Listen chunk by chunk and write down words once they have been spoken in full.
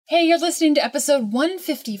Hey, you're listening to episode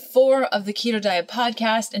 154 of the Keto Diet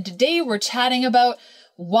Podcast, and today we're chatting about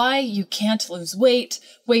why you can't lose weight,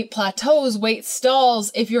 weight plateaus, weight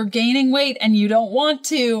stalls, if you're gaining weight and you don't want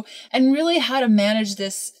to, and really how to manage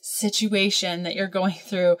this situation that you're going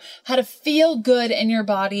through, how to feel good in your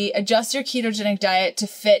body, adjust your ketogenic diet to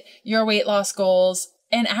fit your weight loss goals,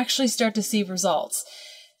 and actually start to see results.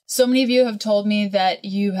 So many of you have told me that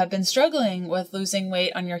you have been struggling with losing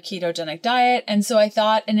weight on your ketogenic diet. And so I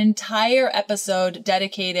thought an entire episode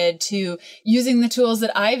dedicated to using the tools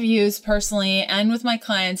that I've used personally and with my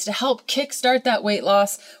clients to help kickstart that weight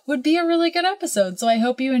loss would be a really good episode. So I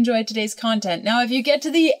hope you enjoyed today's content. Now, if you get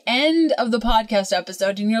to the end of the podcast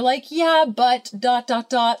episode and you're like, yeah, but ...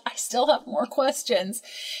 I still have more questions,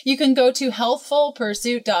 you can go to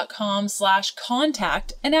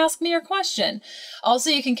healthfulpursuit.com/contact and ask me your question. Also,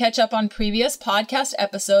 you can catch up on previous podcast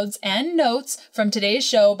episodes and notes from today's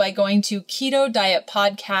show by going to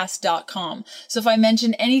ketodietpodcast.com. So if I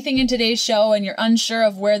mention anything in today's show and you're unsure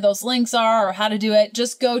of where those links are or how to do it,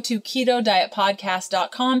 just go to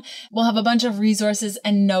ketodietpodcast.com. We'll have a bunch of resources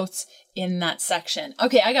and notes in that section.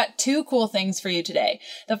 Okay, I got two cool things for you today.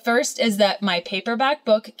 The first is that my paperback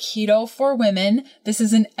book, Keto for Women, this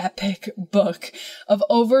is an epic book of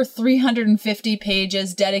over 350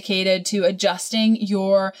 pages dedicated to adjusting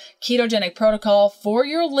your ketogenic protocol for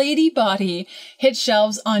your lady body, hit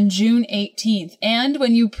shelves on June 18th. And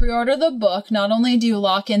when you pre-order the book, not only do you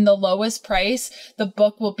lock in the lowest price the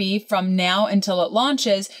book will be from now until it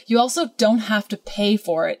launches, you also don't have to pay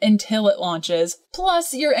for it until it launches.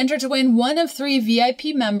 Plus, you're entered to win one of 3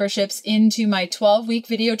 VIP memberships into my 12-week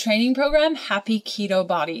video training program, Happy Keto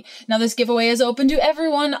Body. Now, this giveaway is open to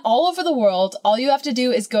everyone all over the world. All you have to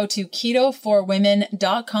do is go to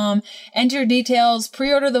ketoforwomen.com, enter your details,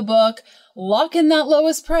 pre-order the book, lock in that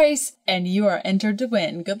lowest price, and you are entered to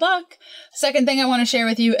win. Good luck. Second thing I want to share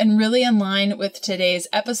with you, and really in line with today's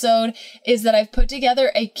episode, is that I've put together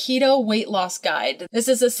a keto weight loss guide. This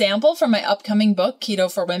is a sample from my upcoming book, Keto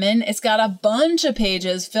for Women. It's got a bunch of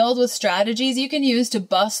pages filled with strategies you can use to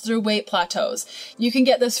bust through weight plateaus. You can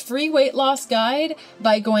get this free weight loss guide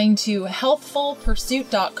by going to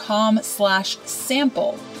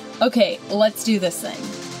healthfulpursuit.com/sample. Okay, let's do this thing.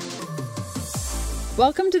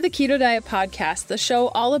 Welcome to the Keto Diet Podcast, the show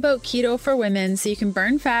all about keto for women so you can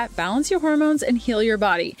burn fat, balance your hormones, and heal your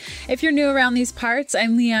body. If you're new around these parts,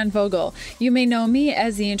 I'm Leanne Vogel. You may know me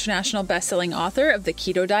as the international best-selling author of The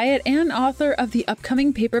Keto Diet and author of the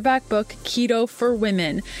upcoming paperback book, Keto for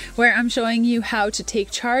Women, where I'm showing you how to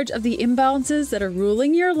take charge of the imbalances that are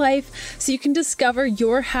ruling your life so you can discover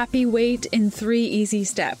your happy weight in 3 easy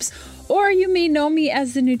steps. Or you may know me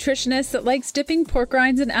as the nutritionist that likes dipping pork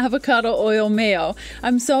rinds in avocado oil mayo.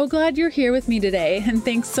 I'm so glad you're here with me today, and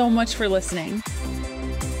thanks so much for listening.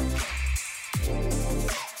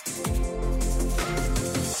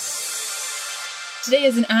 Today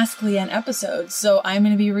is an Ask Leanne episode, so I'm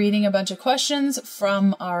going to be reading a bunch of questions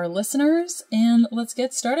from our listeners, and let's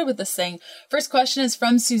get started with this thing. First question is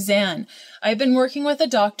from Suzanne. I've been working with a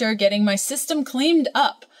doctor getting my system cleaned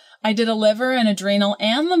up. I did a liver and adrenal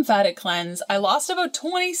and lymphatic cleanse. I lost about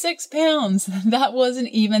 26 pounds. That wasn't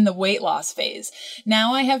even the weight loss phase.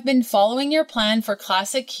 Now I have been following your plan for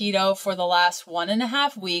classic keto for the last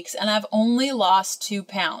 1.5 weeks, and I've only lost 2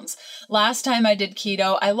 pounds. Last time I did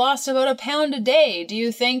keto, I lost about 1 pound a day. Do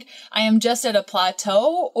you think I am just at a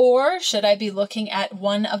plateau, or should I be looking at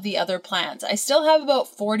one of the other plans? I still have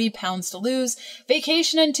about 40 pounds to lose.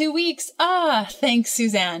 Vacation in 2 weeks. Thanks,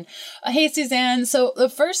 Suzanne. Hey, Suzanne. So the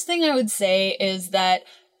first thing I would say is that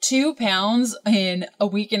 2 pounds in a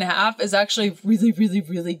week and a half is actually really, really,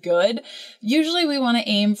 really good. Usually we want to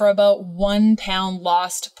aim for about 1 pound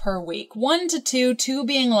lost per week. 1 to 2, 2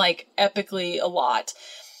 being like epically a lot.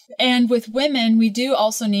 And with women, we do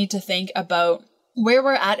also need to think about where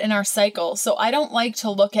we're at in our cycle. So I don't like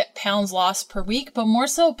to look at pounds lost per week, but more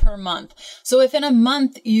so per month. So if in a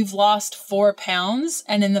month you've lost 4 pounds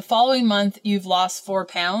and in the following month you've lost 4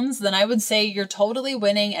 pounds, then I would say you're totally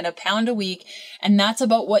winning at 1 pound a week. And that's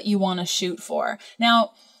about what you want to shoot for.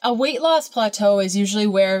 Now, a weight loss plateau is usually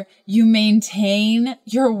where you maintain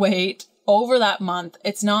your weight over that month.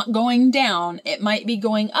 It's not going down. It might be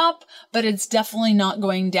going up, but it's definitely not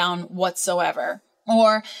going down whatsoever.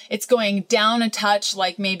 Or it's going down a touch,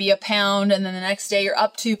 like maybe 1 pound, and then the next day you're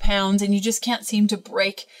up 2 pounds and you just can't seem to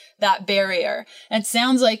break that barrier. And it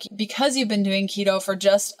sounds like because you've been doing keto for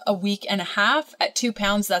just a week and a half at 2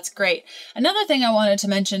 pounds, that's great. Another thing I wanted to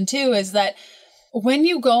mention too is that when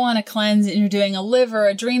you go on a cleanse and you're doing a liver,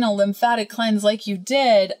 adrenal, lymphatic cleanse like you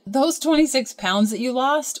did, those 26 pounds that you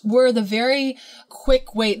lost were the very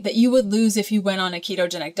quick weight that you would lose if you went on a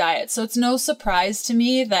ketogenic diet. So it's no surprise to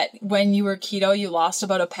me that when you were keto, you lost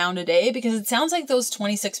about a pound a day, because it sounds like those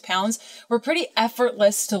 26 pounds were pretty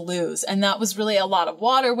effortless to lose. And that was really a lot of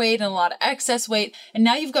water weight and a lot of excess weight. And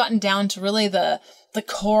now you've gotten down to really the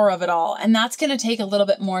core of it all. And that's going to take a little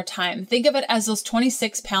bit more time. Think of it as those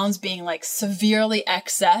 26 pounds being like severely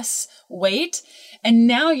excess weight. And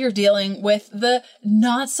now you're dealing with the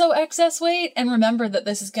not so excess weight. And remember that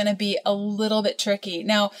this is going to be a little bit tricky.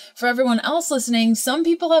 Now, for everyone else listening, some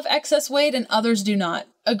people have excess weight and others do not.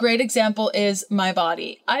 A great example is my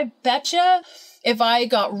body. I betcha if I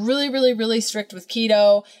got really, really, really strict with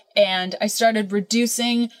keto and I started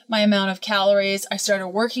reducing my amount of calories, I started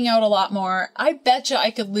working out a lot more, I betcha I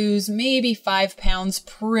could lose maybe 5 pounds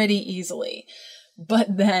pretty easily.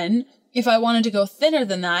 But then if I wanted to go thinner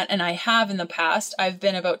than that, and I have in the past, I've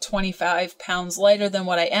been about 25 pounds lighter than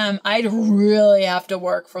what I am, I'd really have to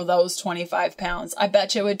work for those 25 pounds. I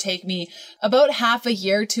bet you it would take me about half a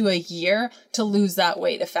year to a year to lose that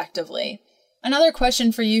weight effectively. Another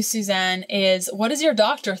question for you, Suzanne, is what does your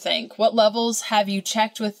doctor think? What levels have you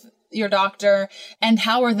checked with your doctor, and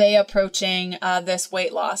how are they approaching this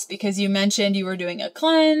weight loss? Because you mentioned you were doing a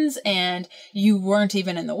cleanse and you weren't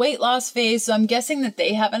even in the weight loss phase. So I'm guessing that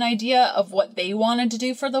they have an idea of what they wanted to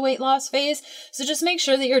do for the weight loss phase. So just make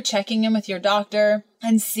sure that you're checking in with your doctor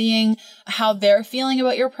and seeing how they're feeling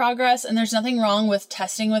about your progress. And there's nothing wrong with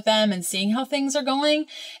testing with them and seeing how things are going.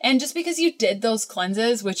 And just because you did those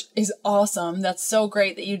cleanses, which is awesome, that's so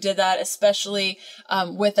great that you did that, especially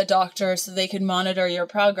with a doctor so they could monitor your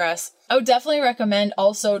progress. I would definitely recommend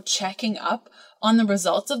also checking up on the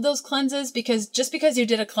results of those cleanses, because just because you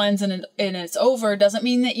did a cleanse and it's over doesn't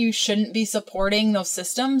mean that you shouldn't be supporting those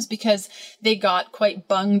systems because they got quite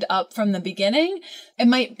bunged up from the beginning. It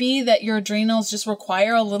might be that your adrenals just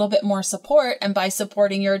require a little bit more support, and by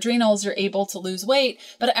supporting your adrenals, you're able to lose weight.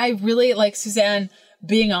 But I really like, Suzanne,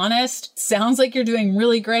 being honest, sounds like you're doing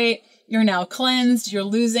really great. You're now cleansed. You're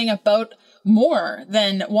losing about more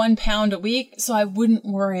than 1 pound a week. So I wouldn't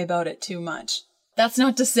worry about it too much. That's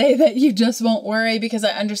not to say that you just won't worry, because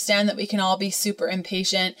I understand that we can all be super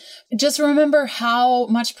impatient. Just remember how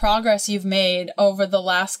much progress you've made over the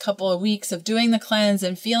last couple of weeks of doing the cleanse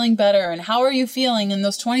and feeling better. And how are you feeling in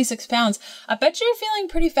those 26 pounds? I bet you're feeling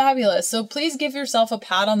pretty fabulous. So please give yourself a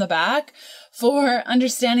pat on the back for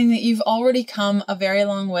understanding that you've already come a very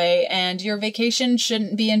long way, and your vacation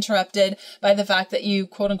shouldn't be interrupted by the fact that you,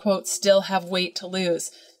 quote unquote, still have weight to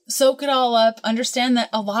lose. Soak it all up. Understand that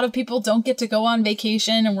a lot of people don't get to go on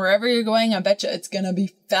vacation, and wherever you're going, I bet you it's going to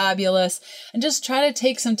be fabulous. And just try to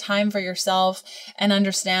take some time for yourself and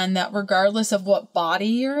understand that regardless of what body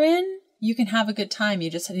you're in, you can have a good time.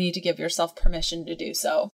 You just need to give yourself permission to do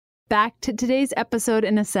so. Back to today's episode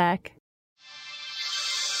in a sec.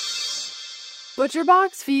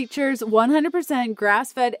 ButcherBox features 100%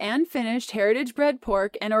 grass-fed and finished heritage-bred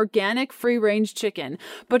pork and organic free-range chicken.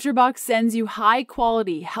 ButcherBox sends you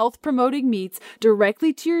high-quality, health-promoting meats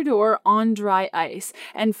directly to your door on dry ice,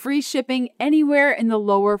 and free shipping anywhere in the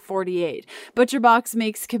lower 48. ButcherBox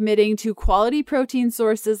makes committing to quality protein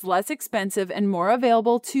sources less expensive and more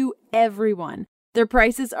available to everyone. Their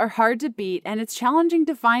prices are hard to beat, and it's challenging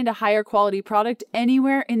to find a higher quality product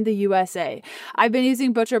anywhere in the USA. I've been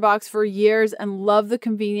using ButcherBox for years and love the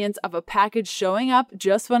convenience of a package showing up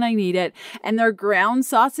just when I need it, and their ground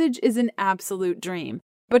sausage is an absolute dream.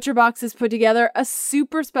 ButcherBox has put together a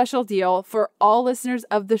super special deal for all listeners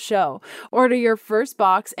of the show. Order your first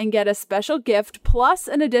box and get a special gift plus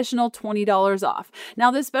an additional $20 off. Now,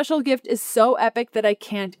 this special gift is so epic that I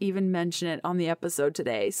can't even mention it on the episode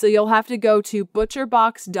today. So you'll have to go to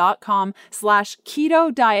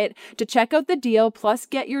butcherbox.com/keto diet to check out the deal, plus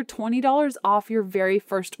get your $20 off your very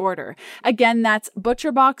first order. Again, that's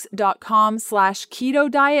butcherbox.com/keto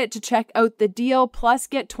diet to check out the deal, plus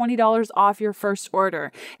get $20 off your first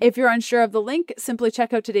order. If you're unsure of the link, simply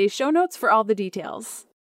check out today's show notes for all the details.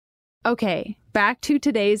 Okay, back to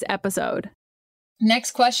today's episode.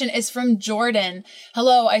 Next question is from Jordan.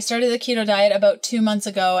 Hello, I started the keto diet about 2 months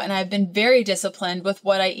ago, and I've been very disciplined with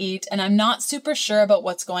what I eat, and I'm not super sure about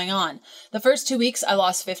what's going on. The first 2 weeks, I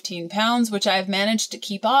lost 15 pounds, which I've managed to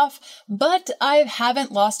keep off, but I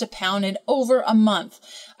haven't lost a pound in over a month.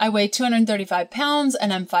 I weigh 235 pounds,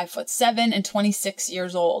 and I'm 5'7" and 26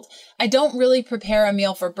 years old. I don't really prepare a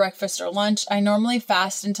meal for breakfast or lunch. I normally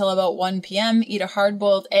fast until about 1 p.m., eat a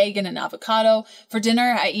hard-boiled egg and an avocado. For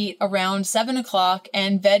dinner, I eat around 7 o'clock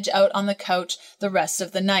and veg out on the couch the rest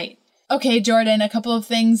of the night. Okay, Jordan, a couple of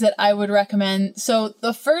things that I would recommend. So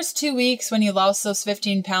the first 2 weeks when you lost those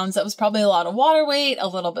 15 pounds, that was probably a lot of water weight, a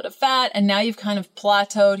little bit of fat, and now you've kind of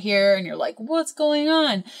plateaued here and you're like, what's going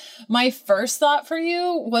on? My first thought for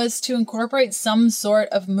you was to incorporate some sort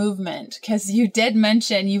of movement, because you did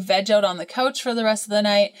mention you veg out on the couch for the rest of the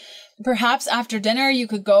night. Perhaps after dinner, you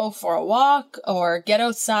could go for a walk or get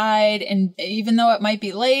outside. And even though it might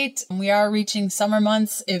be late, we are reaching summer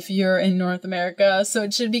months if you're in North America, so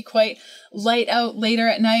it should be quite light out later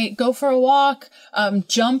at night. Go for a walk,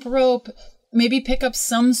 jump rope, maybe pick up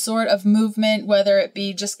some sort of movement, whether it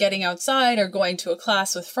be just getting outside or going to a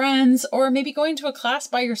class with friends, or maybe going to a class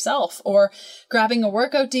by yourself, or grabbing a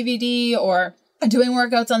workout DVD, or doing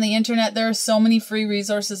workouts on the internet. There are so many free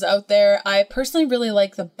resources out there. I personally really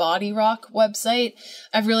like the Body Rock website.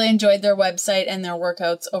 I've really enjoyed their website and their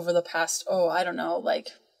workouts over the past, 7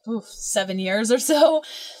 years or so.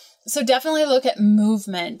 So definitely look at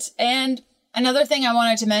movement. And another thing I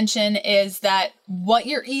wanted to mention is that what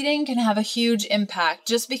you're eating can have a huge impact.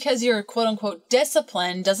 Just because you're quote unquote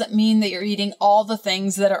disciplined doesn't mean that you're eating all the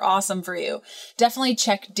things that are awesome for you. Definitely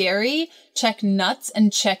check dairy, check nuts,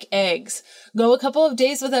 and check eggs. Go a couple of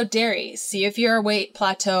days without dairy. See if your weight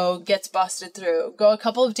plateau gets busted through. Go a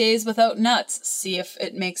couple of days without nuts. See if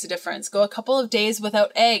it makes a difference. Go a couple of days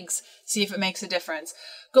without eggs. See if it makes a difference.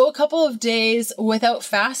 Go a couple of days without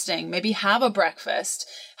fasting. Maybe have a breakfast,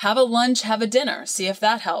 have a lunch, have a dinner. See if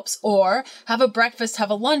that helps. Or have a breakfast, have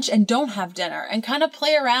a lunch, and don't have dinner, and kind of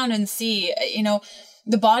play around and see,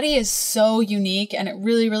 the body is so unique and it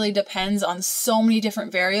really, really depends on so many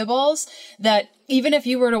different variables that even if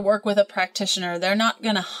you were to work with a practitioner, they're not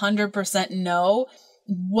going to 100% know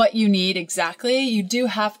what you need exactly. You do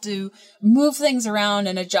have to move things around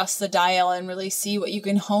and adjust the dial and really see what you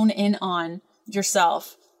can hone in on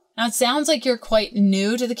yourself. Now, it sounds like you're quite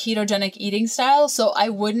new to the ketogenic eating style, so I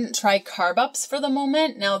wouldn't try carb ups for the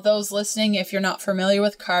moment. Now, those listening, if you're not familiar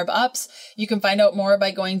with carb ups, you can find out more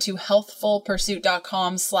by going to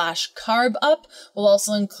healthfulpursuit.com/carb up. We'll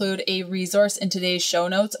also include a resource in today's show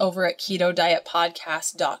notes over at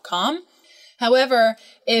ketodietpodcast.com. However,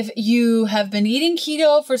 if you have been eating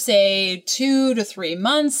keto for say 2 to 3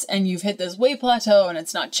 months and you've hit this weight plateau and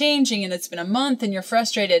it's not changing and it's been a month and you're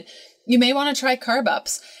frustrated, you may want to try carb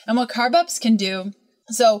ups. And what carb ups can do,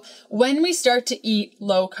 so when we start to eat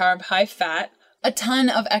low carb, high fat, a ton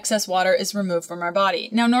of excess water is removed from our body.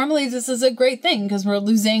 Now, normally this is a great thing because we're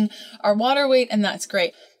losing our water weight and that's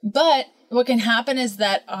great. But what can happen is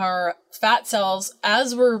that our fat cells,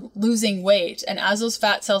 as we're losing weight and as those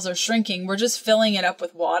fat cells are shrinking, we're just filling it up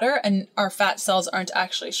with water and our fat cells aren't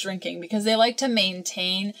actually shrinking because they like to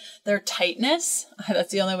maintain their tightness.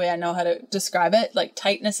 That's the only way I know how to describe it, like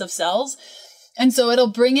tightness of cells. And so it'll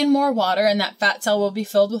bring in more water and that fat cell will be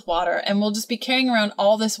filled with water and we'll just be carrying around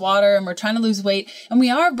all this water and we're trying to lose weight and we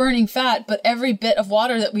are burning fat, but every bit of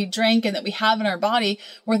water that we drink and that we have in our body,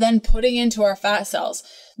 we're then putting into our fat cells.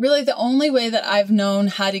 Really, the only way that I've known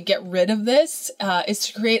how to get rid of this is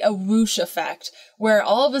to create a whoosh effect where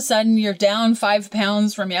all of a sudden you're down 5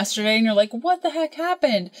 pounds from yesterday and you're like, what the heck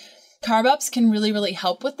happened? Carb ups can really, really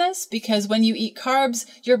help with this because when you eat carbs,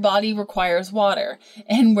 your body requires water.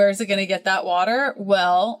 And where's it going to get that water?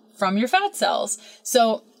 Well, from your fat cells.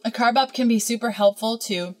 So a carb up can be super helpful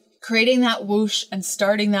to creating that whoosh and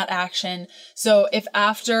starting that action. So if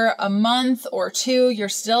after a month or 2, you're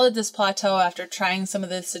still at this plateau after trying some of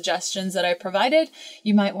the suggestions that I provided,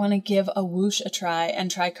 you might want to give a whoosh a try and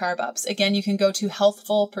try carb ups. Again, you can go to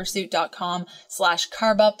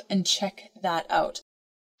healthfulpursuit.com/carb up and check that out.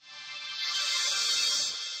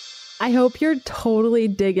 I hope you're totally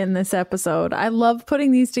digging this episode. I love putting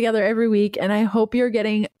these together every week, and I hope you're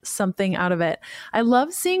getting something out of it. I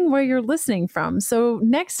love seeing where you're listening from. So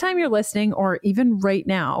next time you're listening, or even right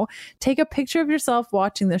now, take a picture of yourself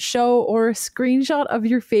watching the show or a screenshot of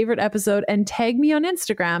your favorite episode and tag me on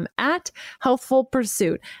Instagram at Healthful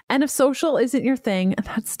Pursuit. And if social isn't your thing,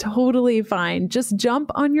 that's totally fine. Just jump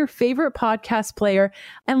on your favorite podcast player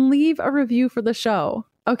and leave a review for the show.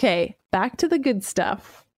 Okay, back to the good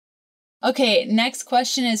stuff. Okay, next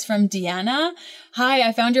question is from Deanna. Hi,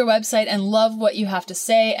 I found your website and love what you have to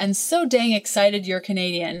say and so dang excited you're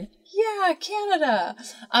Canadian. Yeah, Canada.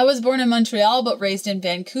 I was born in Montreal, but raised in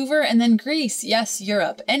Vancouver and then Greece. Yes,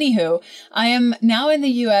 Europe. Anywho, I am now in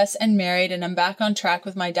the US and married and I'm back on track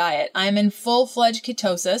with my diet. I am in full-fledged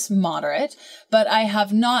ketosis, moderate, but I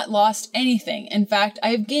have not lost anything. In fact,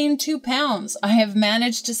 I have gained 2 pounds. I have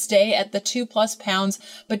managed to stay at the 2+ pounds,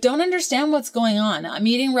 but don't understand what's going on. I'm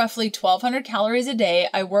eating roughly 1,200 calories a day.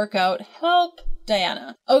 I work out, help,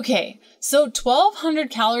 Diana. Okay, so 1,200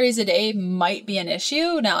 calories a day might be an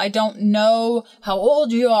issue. Now, I don't know how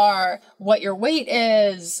old you are, what your weight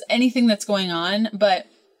is, anything that's going on, but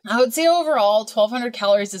I would say overall 1,200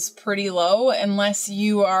 calories is pretty low unless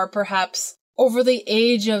you are perhaps over the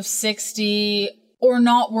age of 60 or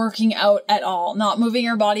not working out at all, not moving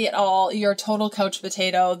your body at all, you're a total couch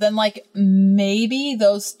potato, then like maybe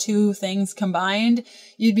those two things combined,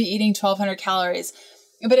 you'd be eating 1,200 calories.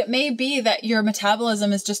 But it may be that your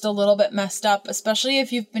metabolism is just a little bit messed up, especially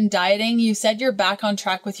if you've been dieting. You said you're back on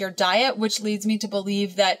track with your diet, which leads me to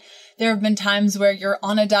believe that there have been times where you're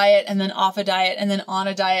on a diet and then off a diet and then on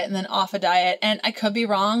a diet and then off a diet. And I could be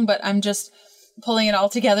wrong, but I'm just pulling it all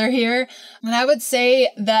together here. And I would say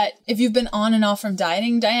that if you've been on and off from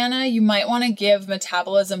dieting, Diana, you might want to give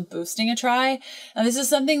metabolism boosting a try. And this is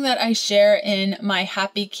something that I share in my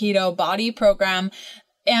Happy Keto Body program.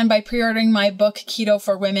 And by pre-ordering my book, Keto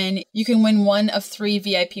for Women, you can win one of 3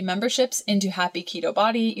 VIP memberships into Happy Keto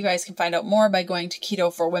Body. You guys can find out more by going to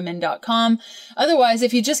ketoforwomen.com. Otherwise,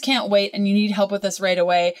 if you just can't wait and you need help with this right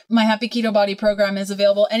away, my Happy Keto Body program is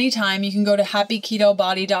available anytime. You can go to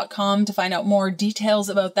happyketobody.com to find out more details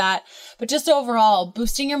about that. But just overall,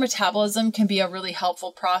 boosting your metabolism can be a really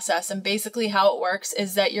helpful process. And basically how it works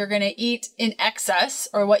is that you're going to eat in excess,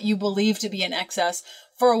 or what you believe to be in excess,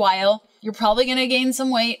 for a while. You're probably going to gain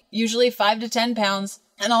some weight, usually 5 to 10 pounds.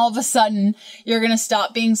 And all of a sudden, you're going to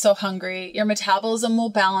stop being so hungry. Your metabolism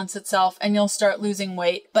will balance itself and you'll start losing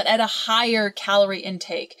weight, but at a higher calorie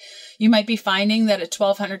intake. You might be finding that at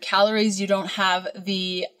 1,200 calories, you don't have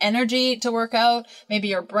the energy to work out. Maybe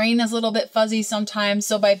your brain is a little bit fuzzy sometimes.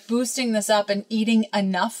 So by boosting this up and eating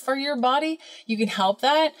enough for your body, you can help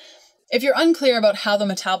that. If you're unclear about how the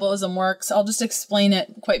metabolism works, I'll just explain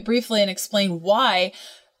it quite briefly and explain why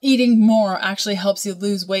eating more actually helps you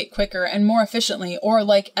lose weight quicker and more efficiently, or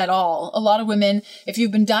like at all. A lot of women, if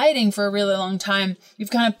you've been dieting for a really long time, you've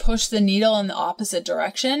kind of pushed the needle in the opposite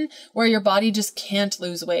direction where your body just can't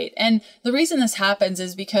lose weight. And the reason this happens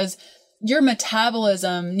is because your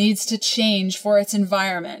metabolism needs to change for its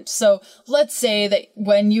environment. So let's say that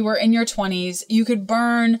when you were in your 20s, you could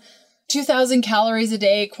burn 2,000 calories a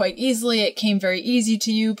day quite easily. It came very easy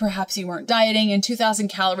to you. Perhaps you weren't dieting and 2,000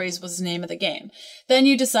 calories was the name of the game. Then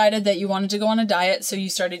you decided that you wanted to go on a diet, so you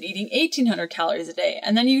started eating 1,800 calories a day.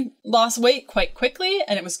 And then you lost weight quite quickly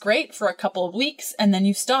and it was great for a couple of weeks, and then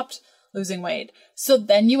you stopped losing weight. So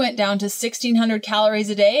then you went down to 1,600 calories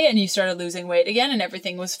a day and you started losing weight again, and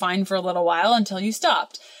everything was fine for a little while until you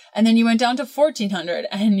stopped. And then you went down to 1,400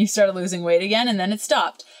 and you started losing weight again, and then it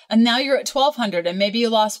stopped. And now you're at 1,200 and maybe you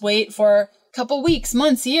lost weight for a couple weeks,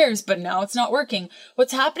 months, years, but now it's not working.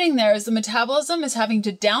 What's happening there is the metabolism is having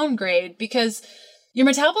to downgrade because your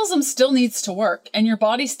metabolism still needs to work and your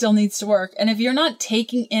body still needs to work. And if you're not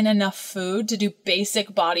taking in enough food to do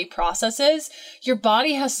basic body processes, your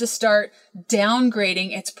body has to start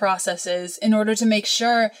downgrading its processes in order to make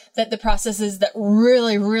sure that the processes that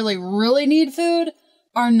really, really, really need food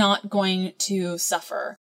are not going to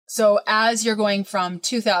suffer. So as you're going from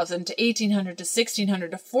 2,000 to 1,800 to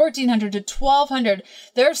 1,600 to 1,400 to 1,200,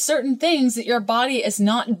 there are certain things that your body is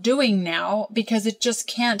not doing now because it just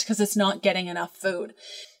can't, because it's not getting enough food.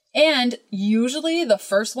 And usually the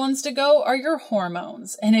first ones to go are your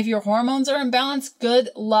hormones. And if your hormones are imbalanced, good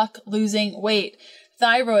luck losing weight.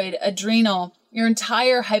 Thyroid, adrenal, your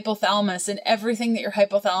entire hypothalamus and everything that your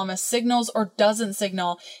hypothalamus signals or doesn't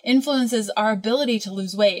signal influences our ability to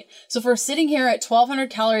lose weight. So if we're sitting here at 1,200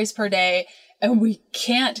 calories per day and we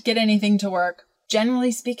can't get anything to work,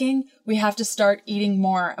 generally speaking, we have to start eating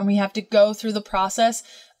more, and we have to go through the process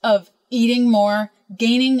of eating more,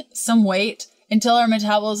 gaining some weight until our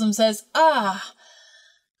metabolism says,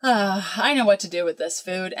 I know what to do with this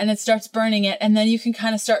food, and it starts burning it. And then you can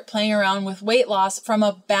kind of start playing around with weight loss from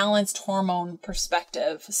a balanced hormone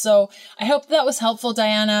perspective. So I hope that was helpful,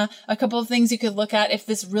 Diana. A couple of things you could look at if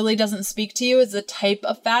this really doesn't speak to you is the type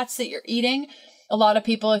of fats that you're eating. A lot of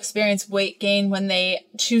people experience weight gain when they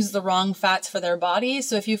choose the wrong fats for their body.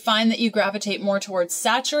 So if you find that you gravitate more towards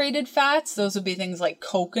saturated fats, those would be things like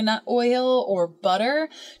coconut oil or butter,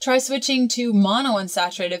 try switching to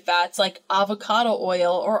monounsaturated fats like avocado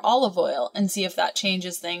oil or olive oil and see if that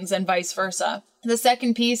changes things, and vice versa. The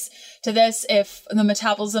second piece to this, if the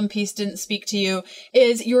metabolism piece didn't speak to you,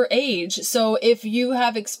 is your age. So if you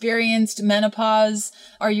have experienced menopause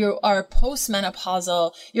or you are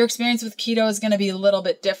postmenopausal, your experience with keto is going to be a little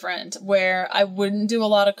bit different, where I wouldn't do a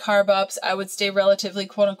lot of carb ups. I would stay relatively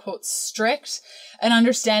quote unquote strict, and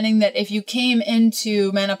understanding that if you came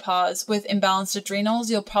into menopause with imbalanced adrenals,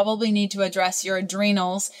 you'll probably need to address your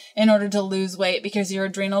adrenals in order to lose weight, because your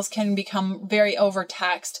adrenals can become very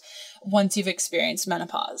overtaxed. once you've experienced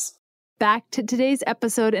menopause. Back to today's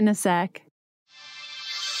episode in a sec.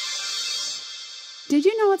 Did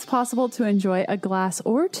you know it's possible to enjoy a glass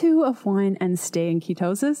or two of wine and stay in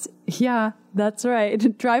ketosis? Yeah, that's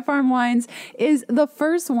right. Dry Farm Wines is the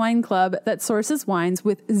first wine club that sources wines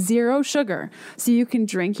with zero sugar, so you can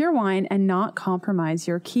drink your wine and not compromise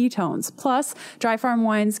your ketones. Plus, Dry Farm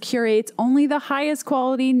Wines curates only the highest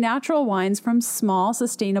quality natural wines from small,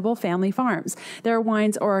 sustainable family farms. Their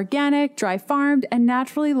wines are organic, dry farmed, and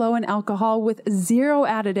naturally low in alcohol with zero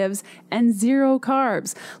additives and zero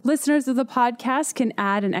carbs. Listeners of the podcast can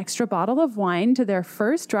add an extra bottle of wine to their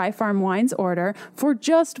first Dry Farm Wines order for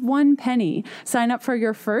just $1. Sign up for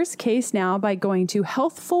your first case now by going to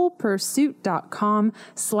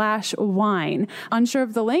healthfulpursuit.com/wine. Unsure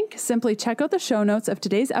of the link? Simply check out the show notes of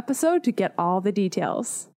today's episode to get all the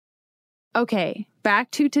details. Okay,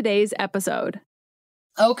 back to today's episode.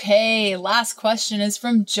 Okay, last question is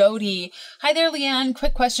from Jody. Hi there, Leanne.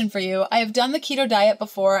 Quick question for you. I have done the keto diet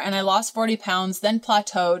before and I lost 40 pounds, then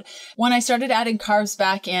plateaued. When I started adding carbs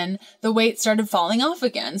back in, the weight started falling off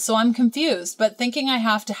again. So I'm confused, but thinking I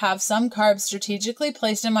have to have some carbs strategically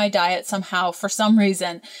placed in my diet somehow for some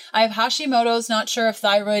reason. I have Hashimoto's, not sure if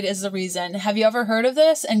thyroid is the reason. Have you ever heard of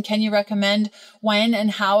this? And can you recommend when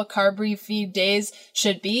and how a carb refeed days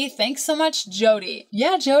should be? Thanks so much, Jody.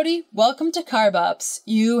 Yeah, Jody, welcome to Carb Ups.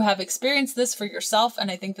 You have experienced this for yourself, and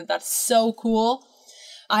I think that that's so cool.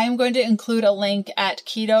 I am going to include a link at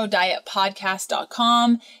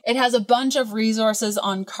ketodietpodcast.com. It has a bunch of resources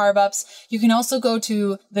on Carb Ups. You can also go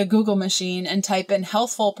to the Google machine and type in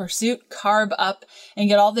Healthful Pursuit Carb Up and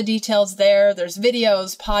get all the details there. There's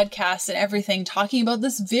videos, podcasts, and everything talking about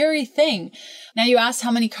this very thing. Now, you asked how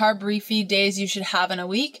many carb refeed days you should have in a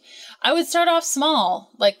week. I would start off small,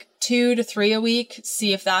 like 2 to 3 a week,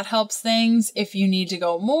 see if that helps things. If you need to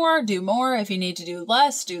go more, do more. If you need to do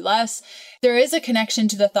less, do less. There is a connection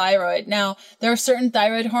to the thyroid. Now, there are certain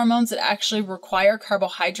thyroid hormones that actually require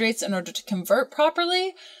carbohydrates in order to convert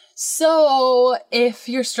properly. So if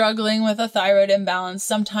you're struggling with a thyroid imbalance,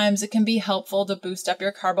 sometimes it can be helpful to boost up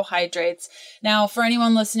your carbohydrates. Now, for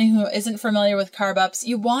anyone listening who isn't familiar with Carb Ups,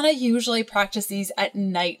 you want to usually practice these at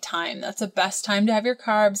nighttime. That's the best time to have your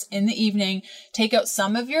carbs, in the evening. Take out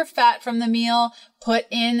some of your fat from the meal, put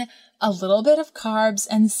in a little bit of carbs,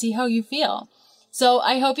 and see how you feel. So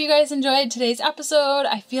I hope you guys enjoyed today's episode.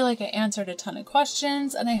 I feel like I answered a ton of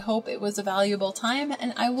questions, and I hope it was a valuable time,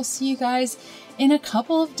 and I will see you guys in a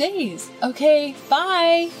couple of days. Okay,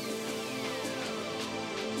 bye!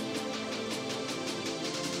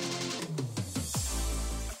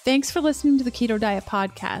 Thanks for listening to the Keto Diet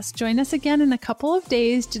Podcast. Join us again in a couple of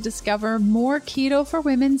days to discover more keto for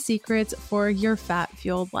women secrets for your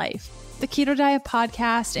fat-fueled life. The Keto Diet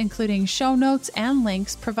Podcast, including show notes and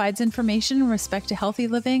links, provides information in respect to healthy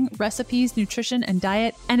living, recipes, nutrition, and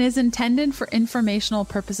diet, and is intended for informational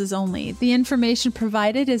purposes only. The information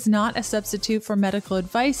provided is not a substitute for medical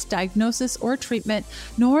advice, diagnosis, or treatment,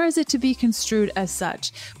 nor is it to be construed as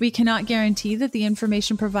such. We cannot guarantee that the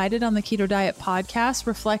information provided on the Keto Diet Podcast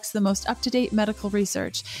reflects the most up-to-date medical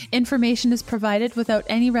research. Information is provided without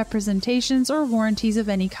any representations or warranties of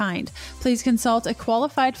any kind. Please consult a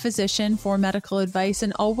qualified physician for medical advice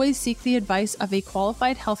and always seek the advice of a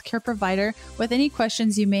qualified healthcare provider with any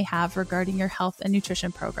questions you may have regarding your health and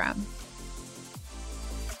nutrition program.